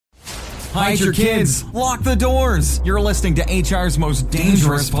hide your kids, lock the doors. You're listening to HR's most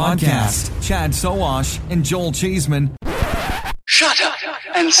dangerous podcast. Chad Sowash and Joel Cheeseman. Shut up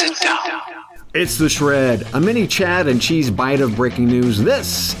and sit down. It's The Shred, a mini Chad and Cheese bite of breaking news.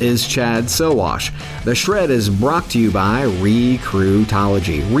 This is Chad Sowash. The Shred is brought to you by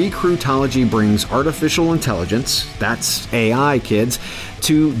Recruitology. Recruitology brings artificial intelligence, that's AI, kids,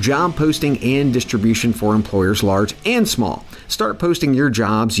 to job posting and distribution for employers large and small. Start posting your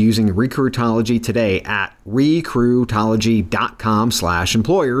jobs using Recruitology today at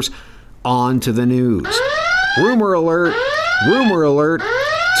recruitology.com/employers. On to the news. Rumor alert, rumor alert.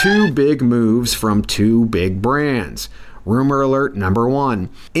 Two big moves from two big brands. Rumor alert number one.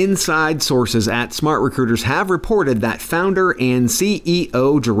 Inside sources at SmartRecruiters have reported that founder and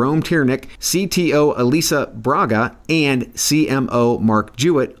CEO Jerome Tiernick, CTO Elisa Braga, and CMO Mark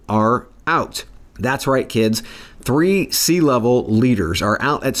Jewett are out. That's right, kids. 3 C-level leaders are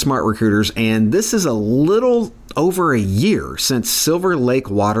out at SmartRecruiters, and this is a little over a year since Silver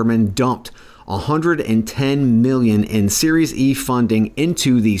Lake Waterman dumped $110 million in Series E funding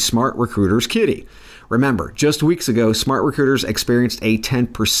into the SmartRecruiters kitty. Remember, just weeks ago, SmartRecruiters experienced a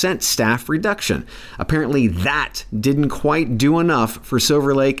 10% staff reduction. Apparently, that didn't quite do enough for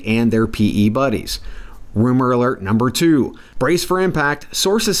Silver Lake and their PE buddies. Rumor alert number 2. Brace for impact.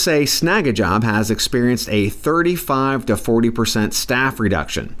 Sources say Snagajob has experienced a 35 to 40% staff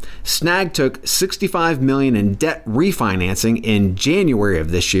reduction. Snag took $65 million in debt refinancing in January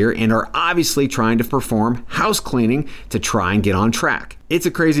of this year and are obviously trying to perform house cleaning to try and get on track. It's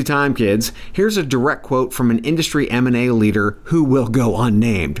a crazy time, kids. Here's a direct quote from an industry M&A leader who will go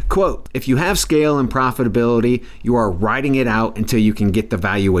unnamed. Quote, "If you have scale and profitability, you are riding it out until you can get the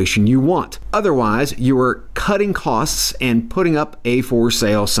valuation you want. Otherwise, you are cutting costs and putting up a for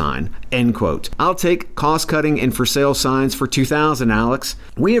sale sign." End quote. I'll take cost cutting and for sale signs for 2,000, Alex.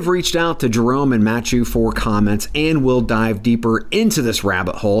 We have reached out to Jerome and Matthew for comments and will dive deeper into this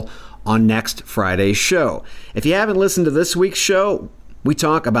rabbit hole on next Friday's show. If you haven't listened to this week's show, we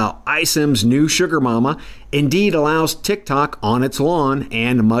talk about iSIM's new sugar mama, Indeed allows TikTok on its lawn,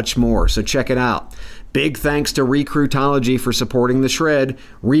 and much more. So check it out. Big thanks to Recruitology for supporting The Shred.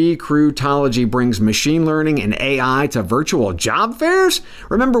 Recruitology brings machine learning and AI to virtual job fairs?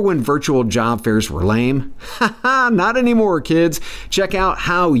 Remember when virtual job fairs were lame? Haha, not anymore, kids. Check out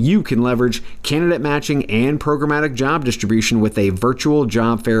how you can leverage candidate matching and programmatic job distribution with a virtual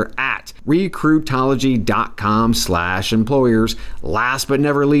job fair at recruitology.com/employers. Last but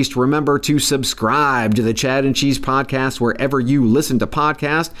never least, remember to subscribe to the Chad and Cheese podcast wherever you listen to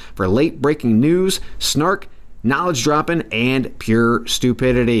podcasts for late breaking news, snark, knowledge dropping, and pure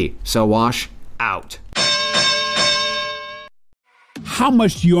stupidity. So wash out. How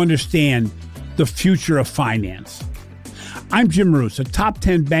much do you understand the future of finance? I'm Jim Roos, a top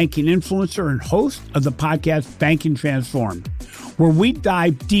 10 banking influencer and host of the podcast Banking Transformed, where we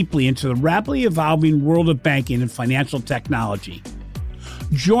dive deeply into the rapidly evolving world of banking and financial technology.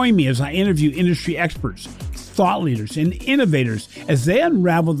 Join me as I interview industry experts, thought leaders, and innovators as they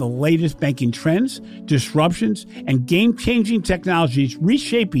unravel the latest banking trends, disruptions, and game-changing technologies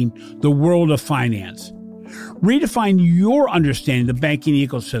reshaping the world of finance. Redefine your understanding of the banking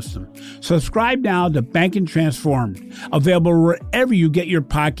ecosystem. Subscribe now to Banking Transformed, available wherever you get your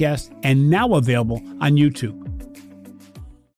podcasts and now available on YouTube.